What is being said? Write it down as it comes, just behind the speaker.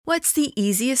What's the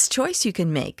easiest choice you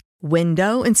can make?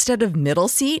 Window instead of middle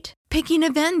seat? Picking a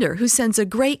vendor who sends a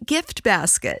great gift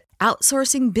basket?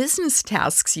 Outsourcing business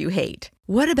tasks you hate?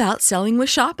 What about selling with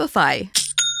Shopify?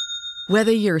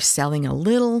 Whether you're selling a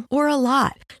little or a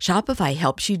lot, Shopify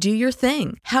helps you do your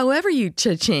thing, however you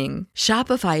cha-ching.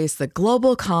 Shopify is the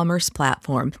global commerce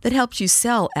platform that helps you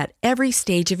sell at every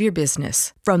stage of your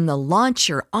business. From the launch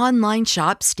your online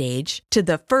shop stage to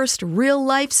the first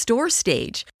real-life store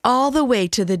stage, all the way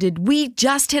to the did we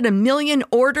just hit a million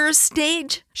orders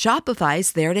stage.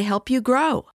 Shopify's there to help you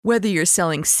grow. Whether you're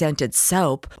selling scented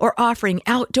soap or offering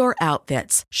outdoor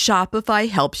outfits, Shopify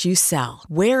helps you sell.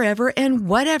 Wherever and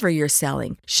whatever you're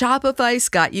selling, Shopify's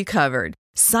got you covered.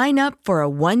 Sign up for a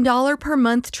 $1 per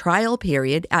month trial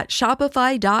period at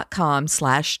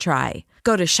shopify.com/try.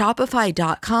 Go to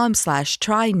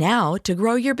shopify.com/try now to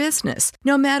grow your business,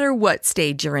 no matter what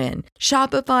stage you're in.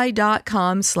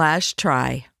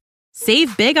 Shopify.com/try.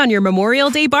 Save big on your Memorial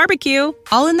Day barbecue,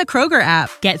 all in the Kroger app.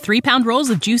 Get 3-pound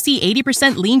rolls of juicy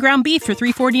 80% lean ground beef for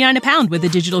 $3.49 a pound with a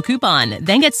digital coupon.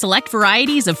 Then get select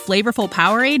varieties of flavorful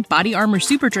Powerade, Body Armor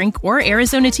Super Drink, or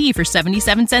Arizona tea for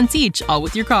 77 cents each, all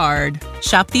with your card.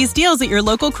 Shop these deals at your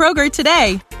local Kroger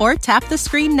today, or tap the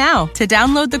screen now to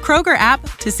download the Kroger app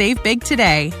to save big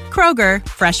today. Kroger,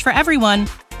 fresh for everyone.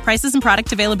 Prices and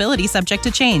product availability subject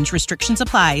to change. Restrictions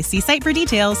apply. See site for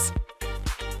details.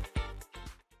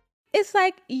 It's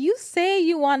like you say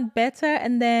you want better,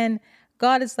 and then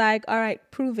God is like, all right,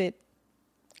 prove it.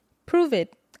 Prove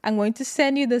it. I'm going to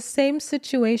send you the same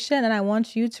situation, and I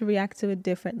want you to react to it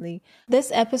differently. This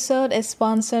episode is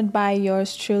sponsored by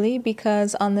yours truly,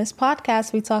 because on this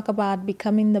podcast, we talk about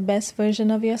becoming the best version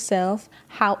of yourself.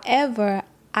 However,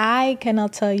 I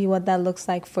cannot tell you what that looks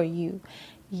like for you.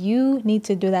 You need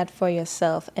to do that for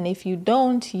yourself. And if you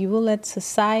don't, you will let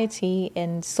society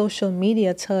and social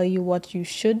media tell you what you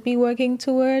should be working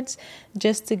towards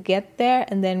just to get there,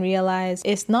 and then realize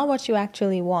it's not what you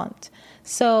actually want.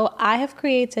 So I have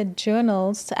created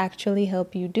journals to actually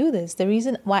help you do this. The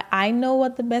reason why I know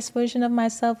what the best version of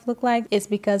myself look like is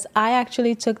because I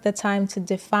actually took the time to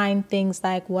define things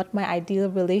like what my ideal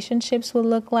relationships will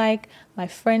look like, my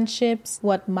friendships,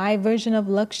 what my version of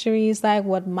luxury is like,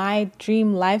 what my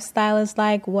dream lifestyle is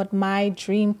like, what my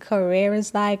dream career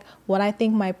is like, what I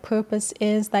think my purpose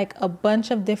is, like a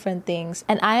bunch of different things.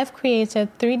 And I have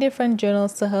created 3 different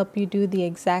journals to help you do the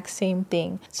exact same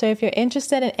thing. So if you're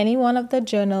interested in any one of the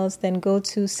journals, then go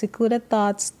to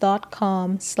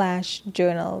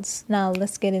secludedthoughts.com/journals. Now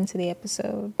let's get into the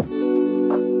episode.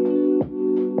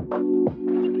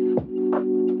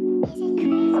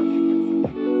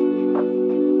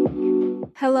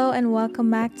 Hello and welcome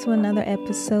back to another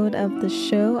episode of the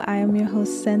show. I am your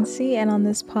host Sensi, and on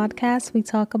this podcast we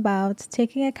talk about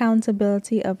taking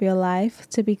accountability of your life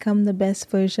to become the best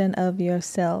version of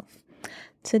yourself.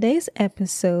 Today's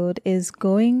episode is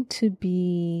going to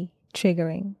be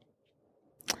triggering.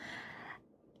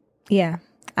 Yeah,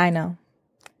 I know.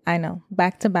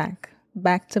 Back to back.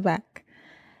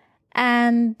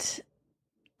 And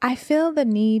I feel the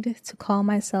need to call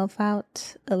myself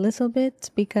out a little bit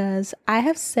because I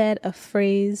have said a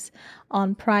phrase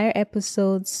on prior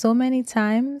episodes so many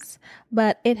times,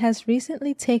 but it has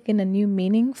recently taken a new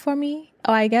meaning for me.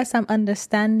 Or I guess I'm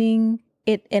understanding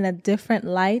it in a different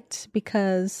light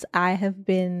because I have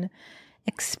been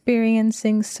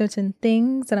experiencing certain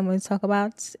things that I'm going to talk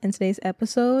about in today's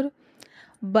episode.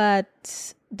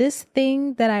 But this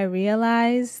thing that I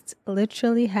realized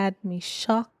literally had me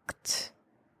shocked,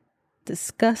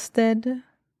 disgusted,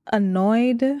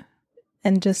 annoyed,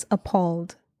 and just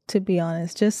appalled, to be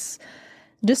honest. Just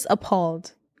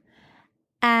appalled.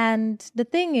 And the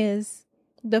thing is,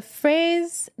 the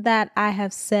phrase that I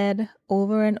have said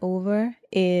over and over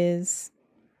is,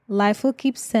 life will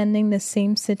keep sending the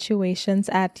same situations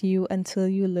at you until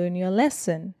you learn your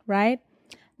lesson, right?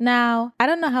 Now, I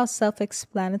don't know how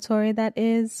self-explanatory that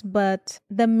is, but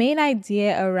the main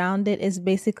idea around it is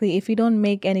basically if you don't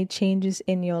make any changes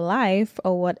in your life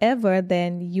or whatever,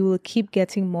 then you will keep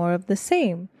getting more of the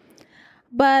same.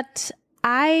 But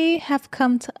I have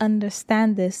come to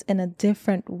understand this in a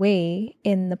different way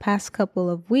in the past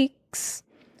couple of weeks,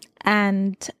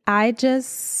 and I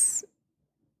just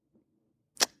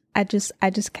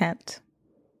can't.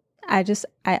 I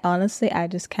honestly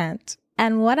can't.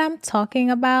 And what I'm talking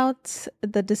about,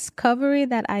 the discovery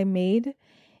that I made,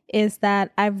 is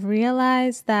that I've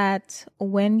realized that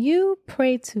when you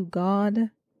pray to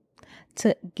God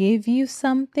to give you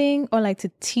something, or like to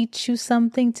teach you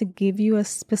something, to give you a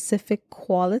specific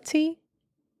quality,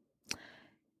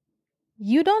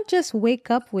 you don't just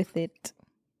wake up with it.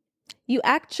 You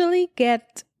actually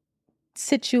get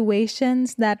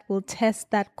situations that will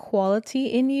test that quality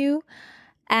in you,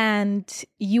 and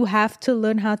you have to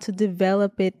learn how to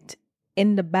develop it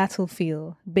in the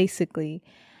battlefield, basically.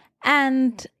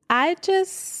 And I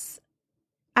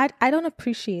don't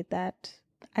appreciate that.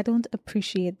 I don't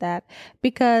appreciate that,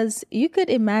 because you could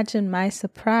imagine my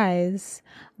surprise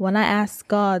when I asked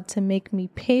God to make me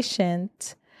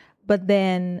patient, but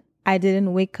then I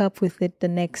didn't wake up with it the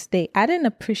next day. I didn't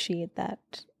appreciate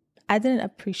that. I didn't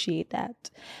appreciate that.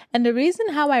 And the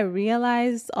reason how I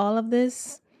realized all of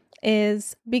this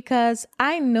is because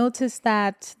I noticed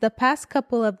that the past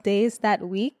couple of days that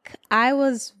week, I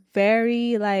was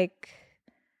very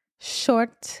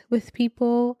short with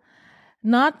people,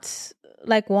 not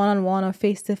like one-on-one or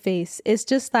face-to-face. It's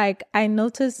just like I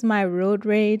noticed my road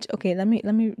rage. Okay, let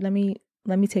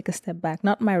me take a step back.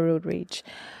 Not my road rage.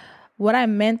 What I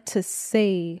meant to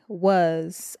say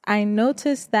was I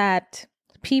noticed that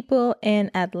people in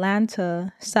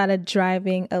Atlanta started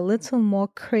driving a little more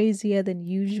crazier than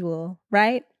usual,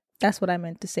 right? That's what I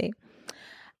meant to say.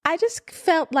 I just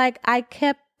felt like I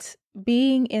kept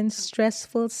being in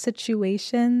stressful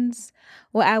situations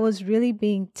where I was really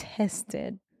being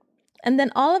tested. And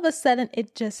then all of a sudden,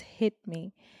 it just hit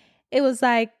me. It was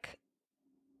like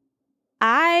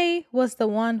I was the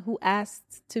one who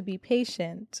asked to be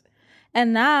patient.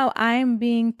 And now I'm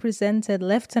being presented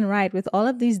left and right with all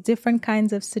of these different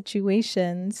kinds of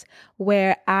situations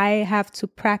where I have to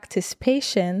practice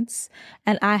patience,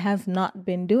 and I have not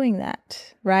been doing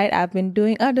that, right? I've been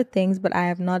doing other things, but I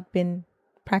have not been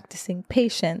practicing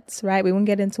patience, right? We won't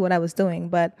get into what I was doing,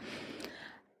 but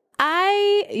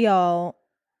I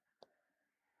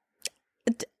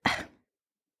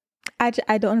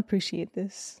don't appreciate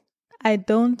this. I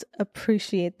don't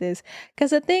appreciate this,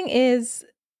 because the thing is,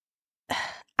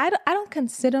 I don't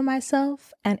consider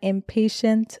myself an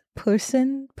impatient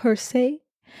person per se,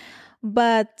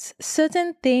 but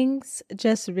certain things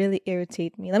just really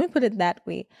irritate me. Let me put it that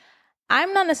way.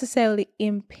 I'm not necessarily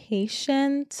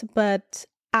impatient, but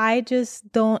I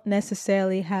just don't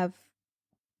necessarily have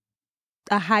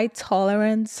a high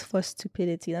tolerance for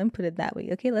stupidity. Let me put it that way.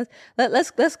 Okay,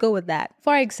 let's go with that.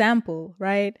 For example,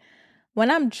 right?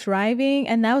 When I'm driving,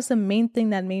 and that was the main thing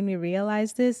that made me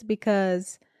realize this,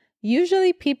 because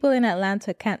usually people in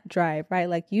Atlanta can't drive, right?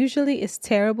 Like usually it's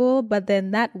terrible, but then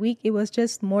that week it was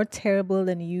just more terrible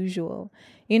than usual.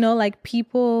 You know, like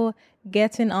people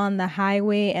getting on the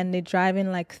highway and they're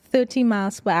driving like 30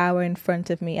 miles per hour in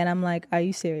front of me. And I'm like, are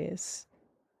you serious?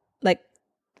 Like,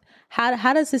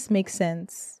 how does this make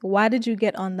sense? Why did you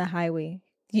get on the highway?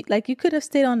 You could have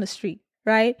stayed on the street,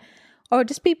 right? Or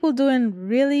just people doing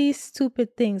really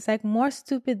stupid things, like more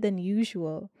stupid than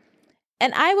usual.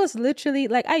 And I was literally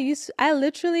like, I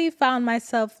literally found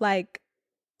myself like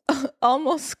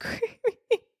almost screaming.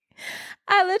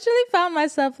 I literally found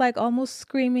myself like almost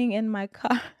screaming in my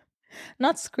car.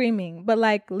 Not screaming, but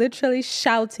like literally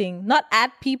shouting, not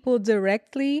at people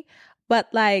directly, but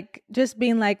like just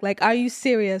being like, are you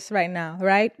serious right now?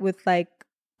 Right? With like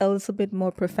a little bit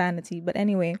more profanity. But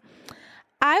anyway,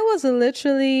 I was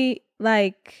literally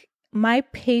like, my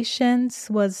patience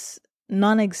was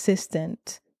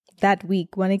non-existent that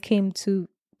week when it came to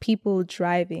people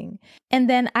driving. And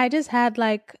then I just had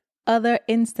like other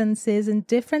instances and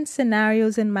different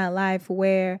scenarios in my life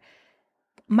where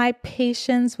my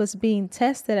patience was being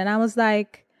tested. And I was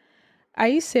like, are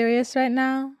you serious right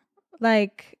now?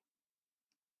 Like,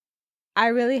 I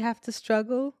really have to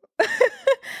struggle. I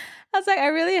was like, I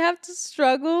really have to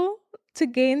struggle to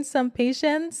gain some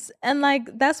patience. And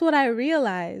like, that's what I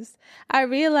realized. I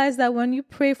realized that when you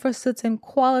pray for certain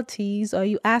qualities, or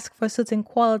you ask for certain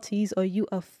qualities, or you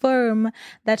affirm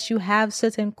that you have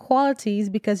certain qualities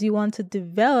because you want to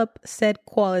develop said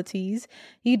qualities,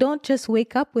 you don't just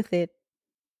wake up with it.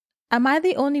 Am I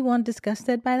the only one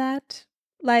disgusted by that?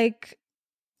 Like,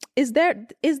 is there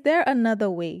another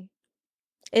way?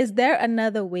 Is there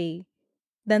another way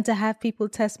than to have people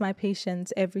test my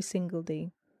patience every single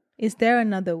day? Is there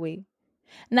another way?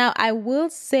 Now, I will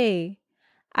say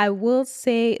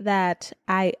that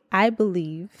I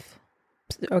believe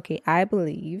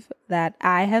that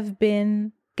I have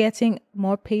been getting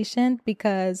more patient,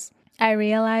 because I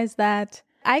realized that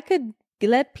I could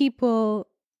let people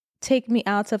take me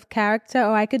out of character,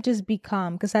 or I could just be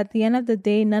calm, because at the end of the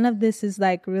day, none of this is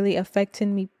like really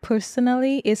affecting me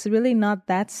personally. It's really not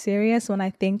that serious when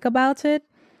I think about it.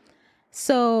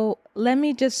 So let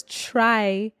me just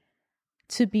try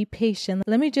to be patient.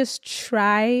 Let me just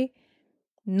try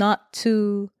not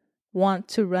to want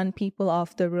to run people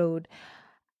off the road.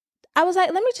 I was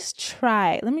like, let me just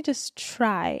try.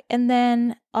 And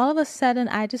then all of a sudden,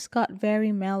 I just got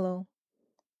very mellow.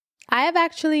 I have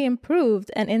actually improved.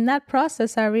 And in that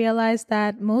process, I realized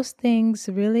that most things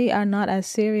really are not as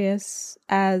serious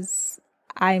as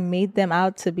I made them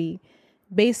out to be,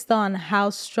 based on how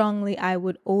strongly I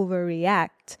would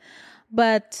overreact.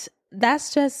 But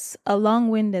that's just a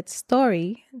long-winded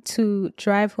story to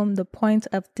drive home the point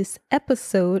of this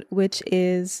episode, which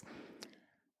is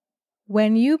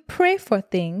when you pray for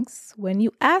things, when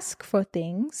you ask for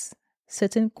things,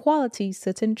 certain qualities,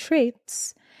 certain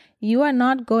traits, you are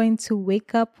not going to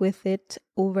wake up with it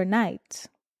overnight,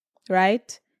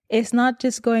 right? It's not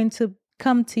just going to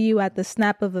come to you at the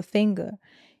snap of a finger.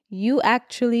 You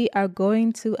actually are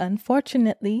going to,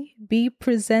 unfortunately, be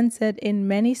presented in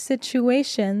many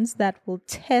situations that will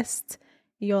test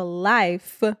your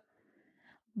life.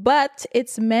 But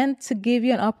it's meant to give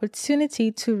you an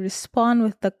opportunity to respond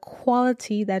with the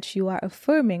quality that you are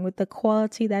affirming, with the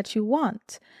quality that you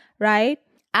want, right?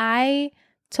 I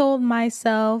told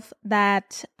myself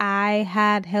that I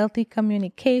had healthy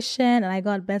communication and I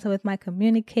got better with my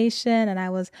communication, and I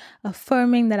was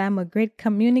affirming that I'm a great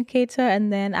communicator.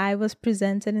 And then I was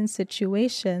presented in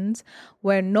situations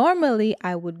where normally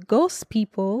I would ghost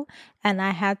people and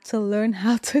I had to learn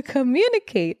how to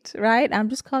communicate, right? I'm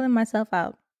just calling myself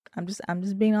out. I'm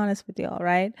just being honest with y'all,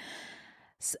 right?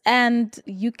 And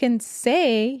you can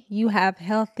say you have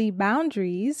healthy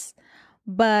boundaries,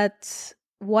 but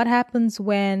what happens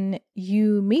when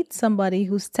you meet somebody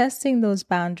who's testing those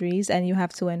boundaries and you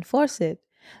have to enforce it?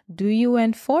 Do you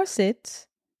enforce it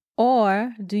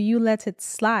or do you let it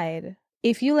slide?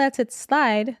 If you let it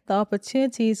slide, the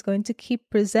opportunity is going to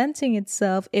keep presenting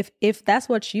itself if that's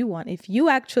what you want. If you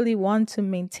actually want to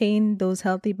maintain those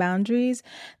healthy boundaries,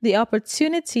 the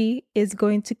opportunity is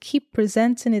going to keep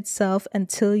presenting itself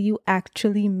until you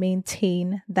actually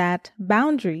maintain that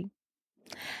boundary.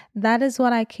 That is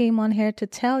what I came on here to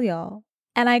tell y'all.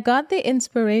 And I got the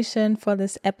inspiration for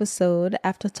this episode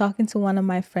after talking to one of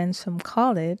my friends from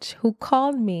college who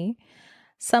called me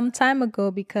some time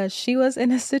ago because she was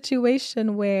in a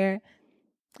situation where,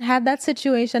 had that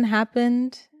situation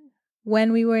happened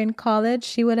when we were in college,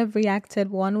 she would have reacted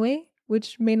one way,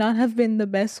 which may not have been the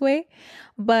best way.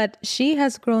 But she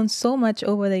has grown so much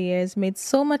over the years, made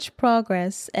so much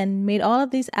progress, and made all of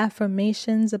these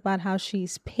affirmations about how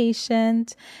she's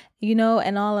patient,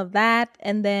 and all of that.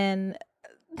 And then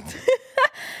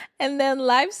and then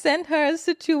life sent her a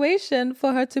situation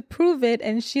for her to prove it.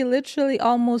 And she literally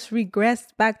almost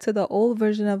regressed back to the old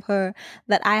version of her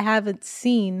that I haven't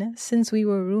seen since we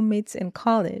were roommates in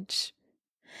college.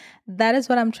 That is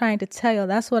what I'm trying to tell you.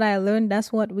 That's what I learned.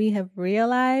 That's what we have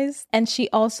realized. And she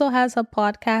also has a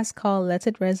podcast called Let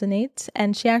It Resonate.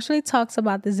 And she actually talks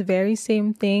about this very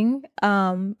same thing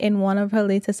in one of her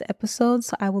latest episodes.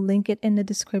 So I will link it in the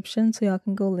description so y'all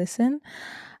can go listen.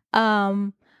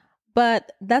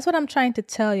 But that's what I'm trying to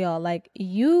tell y'all. Like,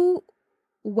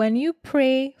 when you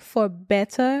pray for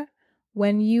better,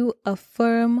 when you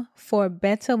affirm for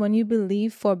better, when you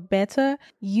believe for better,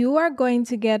 you are going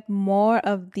to get more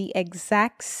of the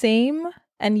exact same,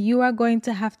 and you are going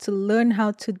to have to learn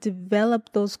how to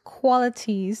develop those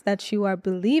qualities that you are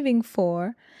believing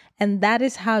for, and that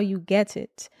is how you get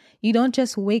it. You don't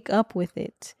just wake up with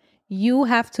it. You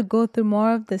have to go through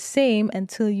more of the same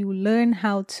until you learn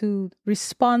how to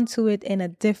respond to it in a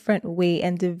different way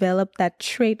and develop that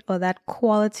trait or that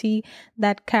quality,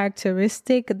 that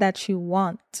characteristic that you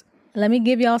want. Let me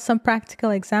give y'all some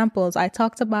practical examples. I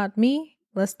talked about me.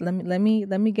 Let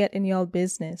me get in y'all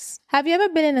business. Have you ever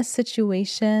been in a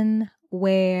situation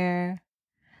where,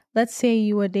 let's say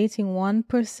you were dating one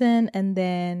person and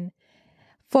then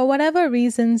for whatever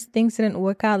reasons, things didn't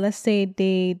work out. Let's say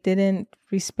they didn't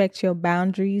respect your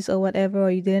boundaries or whatever, or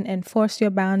you didn't enforce your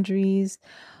boundaries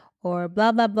or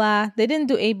blah, blah, blah. They didn't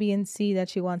do A, B, and C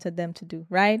that you wanted them to do,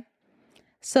 right?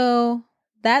 So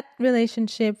that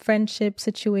relationship, friendship,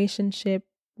 situationship,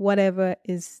 whatever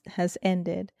has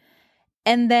ended.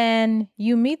 And then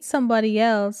you meet somebody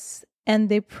else and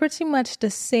they're pretty much the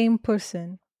same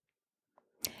person.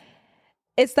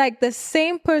 It's like the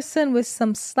same person with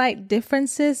some slight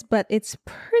differences, but it's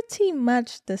pretty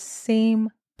much the same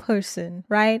person,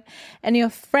 right? And your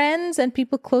friends and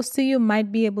people close to you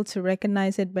might be able to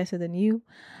recognize it better than you.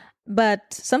 But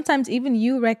sometimes even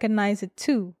you recognize it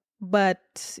too,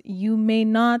 but you may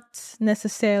not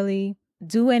necessarily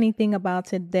do anything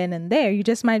about it then and there. You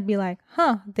just might be like,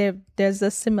 there's a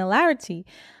similarity.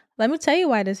 Let me tell you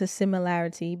why there's a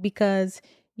similarity. Because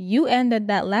you ended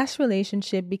that last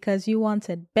relationship because you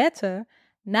wanted better.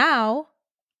 Now,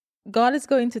 God is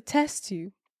going to test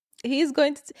you. He's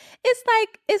going to,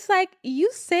 it's like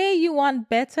you say you want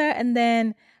better and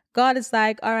then God is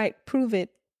like, all right, prove it.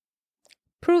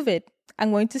 Prove it.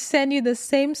 I'm going to send you the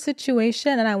same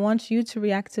situation and I want you to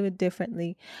react to it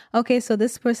differently. Okay, so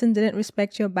this person didn't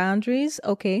respect your boundaries.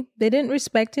 Okay, they didn't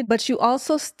respect it, but you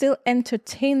also still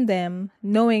entertain them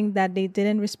knowing that they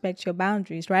didn't respect your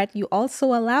boundaries, right? You also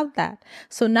allowed that.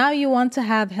 So now you want to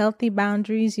have healthy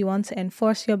boundaries. You want to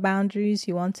enforce your boundaries.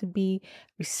 You want to be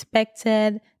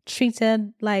respected,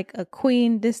 treated like a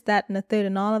queen, this, that, and the third,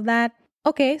 and all of that.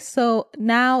 Okay, so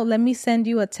now let me send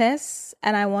you a test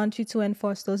and I want you to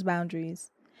enforce those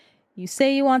boundaries. You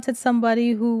say you wanted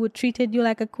somebody who treated you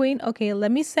like a queen. Okay,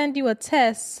 let me send you a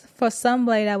test for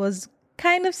somebody that was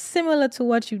kind of similar to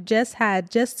what you just had,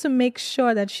 just to make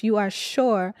sure that you are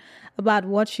sure about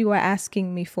what you are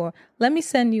asking me for. Let me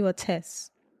send you a test.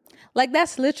 Like,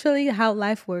 that's literally how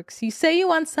life works. You say you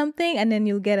want something and then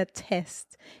you'll get a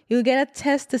test. You'll get a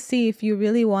test to see if you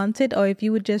really want it or if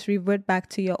you would just revert back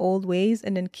to your old ways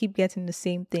and then keep getting the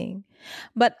same thing.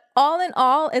 But all in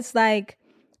all, it's like,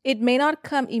 it may not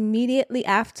come immediately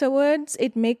afterwards.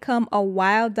 It may come a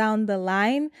while down the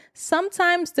line.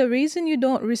 Sometimes the reason you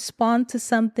don't respond to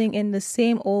something in the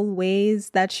same old ways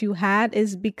that you had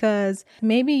is because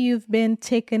maybe you've been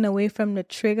taken away from the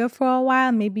trigger for a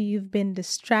while. Maybe you've been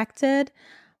distracted.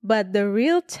 But the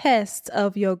real test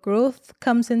of your growth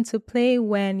comes into play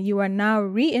when you are now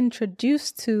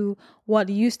reintroduced to what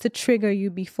used to trigger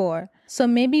you before. So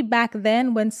maybe back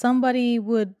then when somebody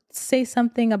would say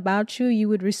something about you, you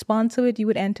would respond to it, you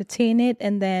would entertain it,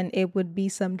 and then it would be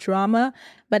some drama.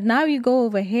 But now you go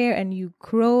over here and you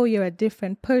grow, you're a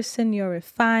different person, you're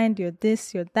refined, you're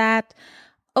this, you're that.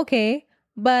 Okay,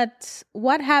 but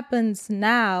what happens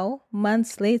now,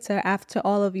 months later, after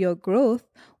all of your growth,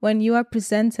 when you are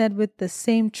presented with the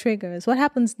same triggers? What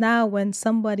happens now when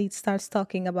somebody starts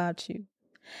talking about you?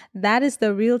 That is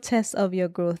the real test of your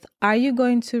growth. Are you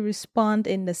going to respond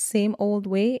in the same old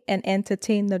way and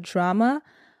entertain the drama?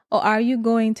 Or are you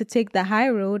going to take the high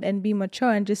road and be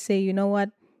mature and just say, you know what?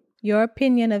 Your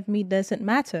opinion of me doesn't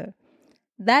matter.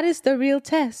 That is the real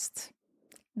test.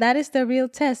 That is the real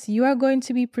test. You are going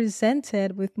to be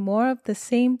presented with more of the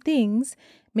same things,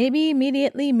 maybe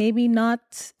immediately, maybe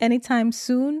not anytime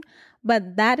soon.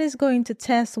 But that is going to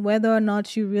test whether or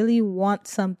not you really want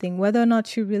something, whether or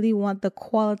not you really want the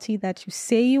quality that you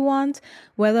say you want,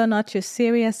 whether or not you're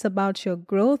serious about your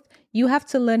growth. You have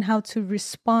to learn how to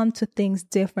respond to things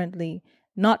differently,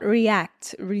 not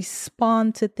react,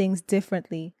 respond to things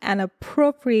differently and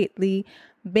appropriately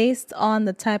based on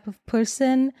the type of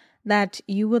person that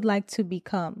you would like to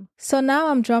become. So now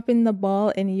I'm dropping the ball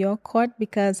in your court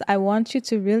because I want you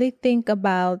to really think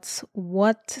about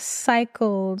what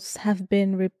cycles have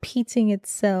been repeating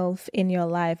itself in your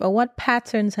life, or what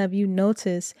patterns have you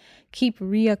noticed keep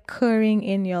reoccurring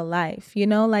in your life. You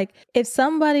know, like if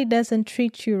somebody doesn't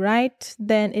treat you right,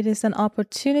 then it is an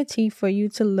opportunity for you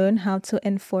to learn how to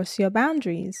enforce your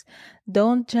boundaries.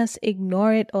 Don't just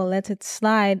ignore it or let it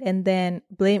slide and then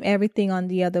blame everything on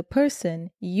the other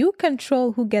person. You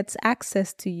control who gets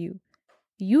access to you.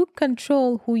 You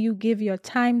control who you give your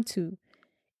time to.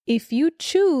 If you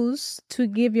choose to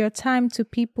give your time to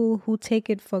people who take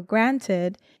it for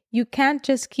granted, you can't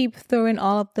just keep throwing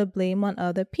all of the blame on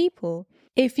other people.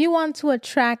 If you want to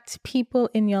attract people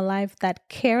in your life that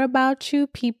care about you,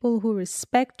 people who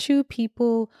respect you,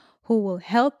 people who will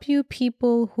help you,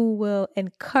 people who will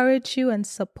encourage you and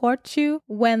support you,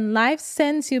 when life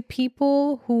sends you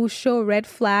people who show red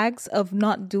flags of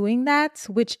not doing that,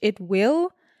 which it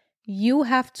will, you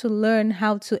have to learn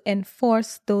how to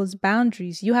enforce those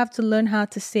boundaries. You have to learn how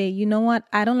to say, you know what?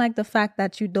 I don't like the fact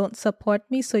that you don't support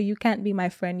me, so you can't be my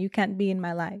friend. You can't be in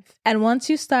my life. And once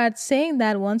you start saying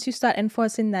that, once you start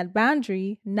enforcing that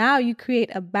boundary, now you create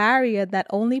a barrier that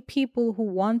only people who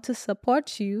want to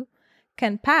support you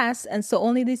can pass. And so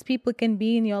only these people can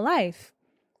be in your life.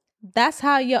 That's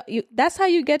how that's how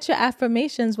you get your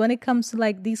affirmations when it comes to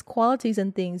like these qualities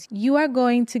and things. You are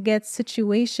going to get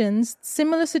situations,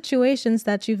 similar situations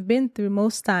that you've been through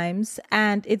most times,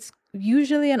 and it's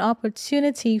usually an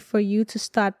opportunity for you to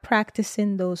start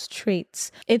practicing those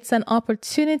traits. It's an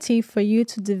opportunity for you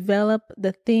to develop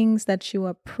the things that you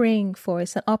are praying for.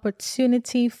 It's an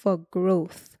opportunity for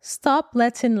growth. Stop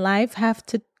letting life have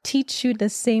to teach you the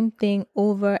same thing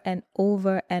over and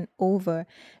over and over.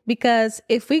 Because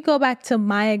if we go back to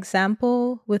my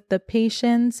example with the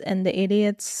patients and the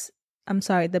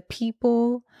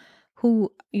people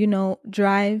who,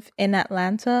 drive in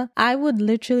Atlanta, I would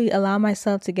literally allow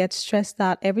myself to get stressed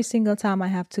out every single time I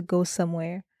have to go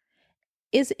somewhere.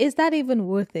 Is that even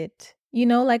worth it?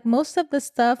 Like most of the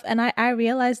stuff, and I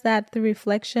realized that through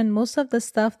reflection, most of the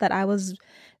stuff that I was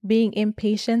being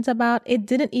impatient about, it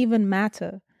didn't even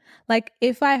matter. Like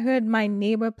if I heard my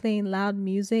neighbor playing loud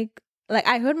music, Like,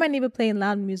 I heard my neighbor playing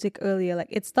loud music earlier. Like,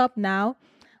 it stopped now,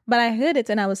 but I heard it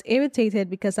and I was irritated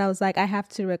because I was like, I have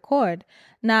to record.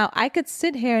 Now, I could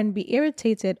sit here and be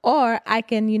irritated, or I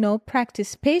can,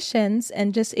 practice patience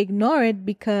and just ignore it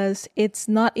because it's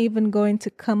not even going to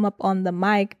come up on the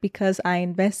mic because I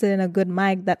invested in a good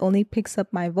mic that only picks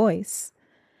up my voice.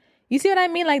 You see what I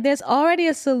mean? Like, there's already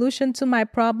a solution to my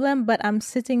problem, but I'm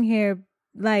sitting here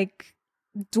like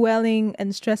dwelling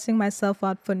and stressing myself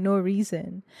out for no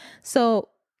reason. So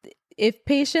if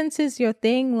patience is your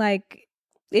thing, like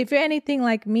if you're anything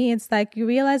like me, it's like you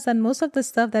realize that most of the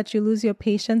stuff that you lose your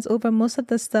patience over, most of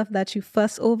the stuff that you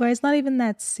fuss over, is not even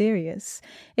that serious.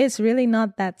 It's really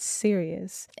not that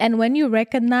serious. And when you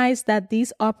recognize that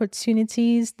these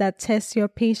opportunities that test your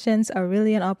patience are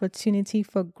really an opportunity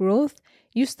for growth,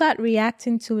 you start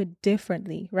reacting to it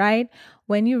differently, right?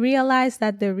 When you realize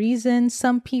that the reason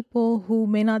some people who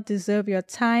may not deserve your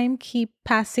time keep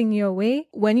passing your way,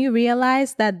 when you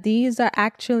realize that these are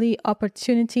actually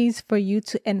opportunities for you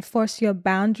to enforce your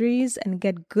boundaries and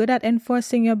get good at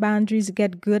enforcing your boundaries,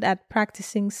 get good at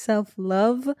practicing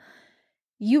self-love,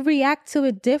 you react to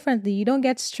it differently. You don't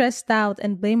get stressed out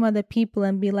and blame other people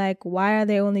and be like, why are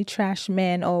there only trash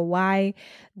men? Or why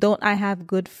don't I have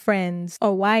good friends?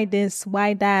 Or why this,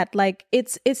 why that? Like,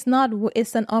 it's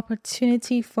an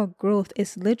opportunity for growth.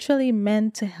 It's literally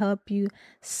meant to help you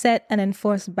set and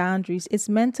enforce boundaries. It's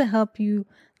meant to help you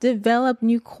develop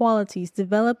new qualities,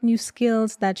 develop new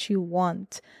skills that you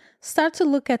want. Start to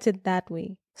look at it that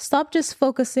way. Stop just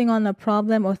focusing on a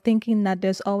problem or thinking that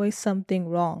there's always something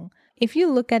wrong. If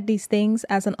you look at these things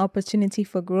as an opportunity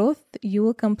for growth, you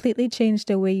will completely change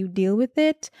the way you deal with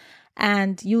it,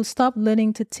 and you'll stop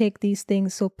learning to take these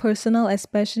things so personal,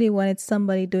 especially when it's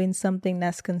somebody doing something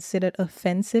that's considered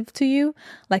offensive to you.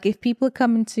 Like if people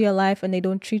come into your life and they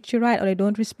don't treat you right or they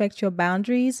don't respect your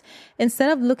boundaries,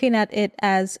 instead of looking at it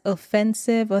as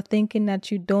offensive or thinking that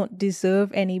you don't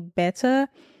deserve any better,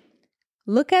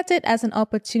 look at it as an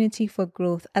opportunity for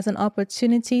growth, as an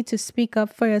opportunity to speak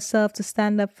up for yourself, to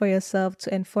stand up for yourself,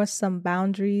 to enforce some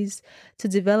boundaries, to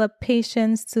develop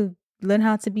patience, to learn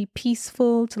how to be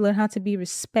peaceful, to learn how to be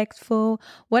respectful,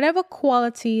 whatever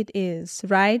quality it is,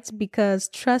 right? Because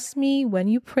trust me, when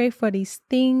you pray for these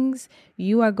things,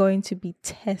 you are going to be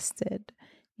tested.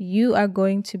 You are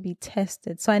going to be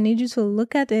tested. So I need you to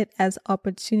look at it as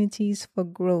opportunities for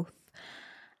growth.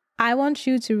 I want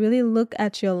you to really look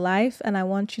at your life, and I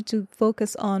want you to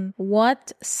focus on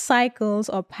what cycles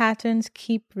or patterns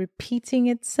keep repeating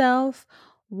itself.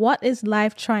 What is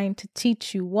life trying to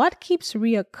teach you? What keeps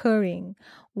reoccurring?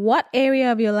 What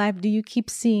area of your life do you keep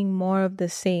seeing more of the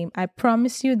same? I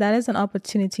promise you that is an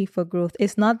opportunity for growth.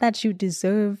 It's not that you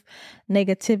deserve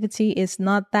negativity. It's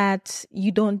not that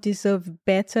you don't deserve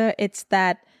better. It's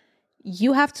that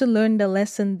you have to learn the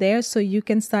lesson there so you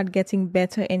can start getting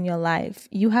better in your life.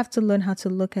 You have to learn how to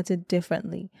look at it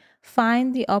differently.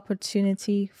 Find the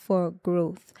opportunity for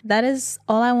growth. That is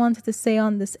all I wanted to say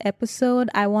on this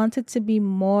episode. I want it to be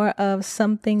more of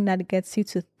something that gets you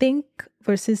to think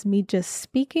versus me just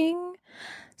speaking.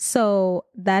 So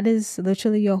that is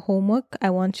literally your homework. I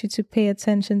want you to pay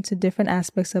attention to different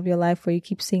aspects of your life where you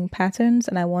keep seeing patterns,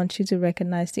 and I want you to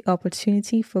recognize the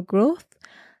opportunity for growth,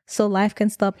 so life can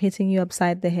stop hitting you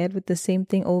upside the head with the same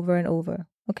thing over and over.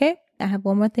 Okay? I have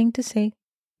one more thing to say.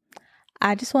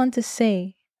 I just want to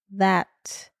say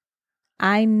that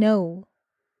I know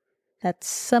that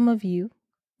some of you,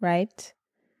 right?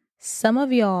 Some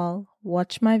of y'all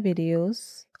watch my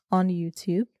videos on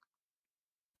YouTube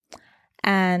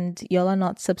and y'all are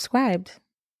not subscribed.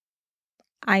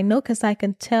 I know because I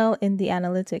can tell in the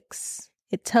analytics.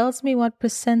 It tells me what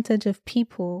percentage of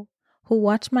people who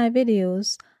watch my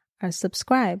videos are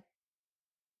subscribed.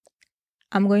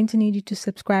 I'm going to need you to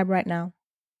subscribe right now.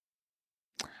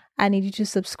 I need you to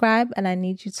subscribe, and I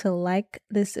need you to like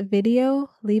this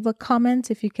video. Leave a comment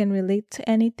if you can relate to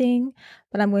anything,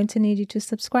 but I'm going to need you to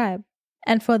subscribe.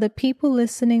 And for the people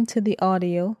listening to the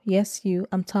audio, yes, you,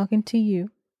 I'm talking to you.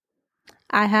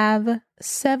 I have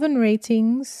 7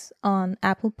 ratings on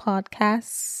Apple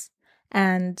Podcasts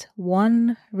and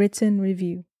 1 written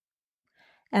review.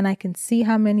 And I can see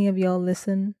how many of y'all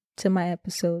listen to my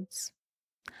episodes.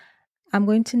 I'm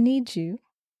going to need you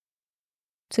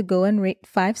to go and rate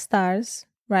 5 stars,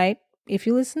 right? If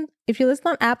you listen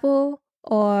on Apple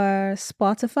or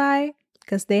Spotify,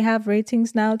 because they have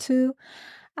ratings now too,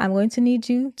 I'm going to need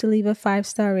you to leave a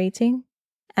 5-star rating.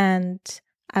 And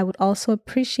I would also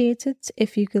appreciate it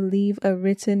if you could leave a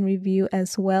written review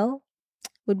as well.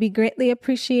 Would be greatly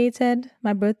appreciated.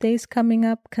 My birthday is coming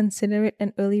up. Consider it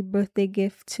an early birthday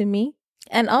gift to me.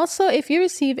 And also, if you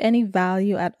receive any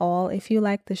value at all, if you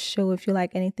like the show, if you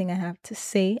like anything I have to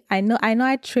say, I know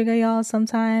I trigger y'all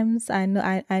sometimes. I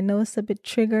know it's a bit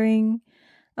triggering.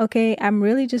 Okay, I'm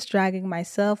really just dragging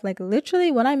myself. Like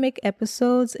literally when I make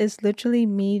episodes, it's literally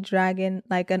me dragging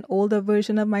like an older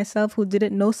version of myself who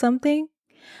didn't know something.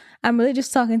 I'm really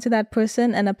just talking to that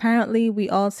person, and apparently we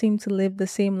all seem to live the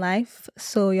same life,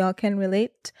 so y'all can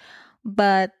relate.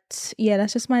 But yeah,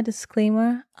 that's just my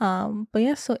disclaimer. But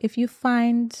yeah, so if you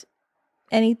find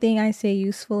anything I say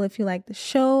useful, if you like the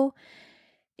show,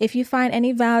 if you find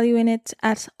any value in it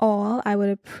at all, I would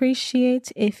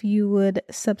appreciate if you would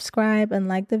subscribe and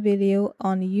like the video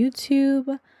on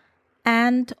YouTube,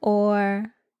 and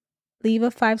or leave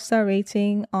a 5-star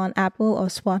rating on Apple or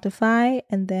Spotify,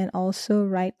 and then also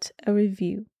write a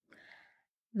review.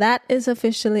 That is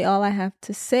officially all I have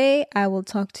to say. I will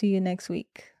talk to you next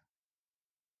week.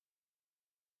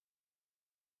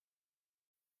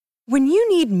 When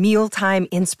you need mealtime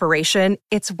inspiration,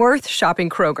 it's worth shopping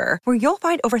Kroger, where you'll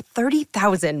find over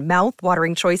 30,000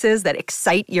 mouth-watering choices that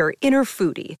excite your inner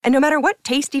foodie. And no matter what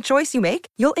tasty choice you make,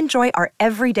 you'll enjoy our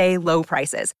everyday low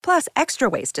prices, plus extra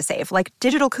ways to save, like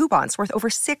digital coupons worth over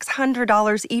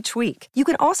 $600 each week. You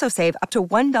can also save up to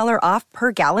 $1 off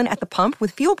per gallon at the pump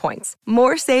with fuel points.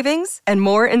 More savings and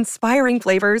more inspiring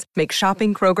flavors make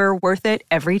shopping Kroger worth it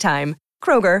every time.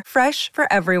 Kroger, fresh for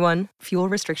everyone. Fuel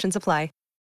restrictions apply.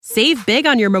 Save big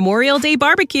on your Memorial Day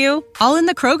barbecue, all in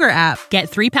the Kroger app. Get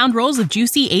 3-pound rolls of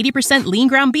juicy 80% lean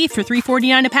ground beef for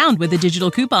 $3.49 a pound with a digital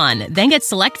coupon. Then get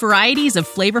select varieties of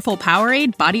flavorful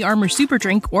Powerade, Body Armor Super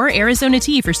Drink, or Arizona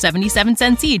tea for 77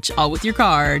 cents each, all with your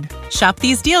card. Shop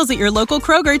these deals at your local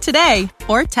Kroger today,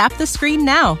 or tap the screen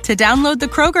now to download the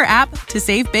Kroger app to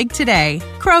save big today.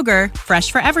 Kroger,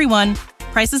 fresh for everyone.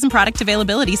 Prices and product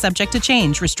availability subject to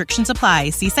change. Restrictions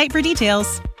apply. See site for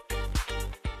details.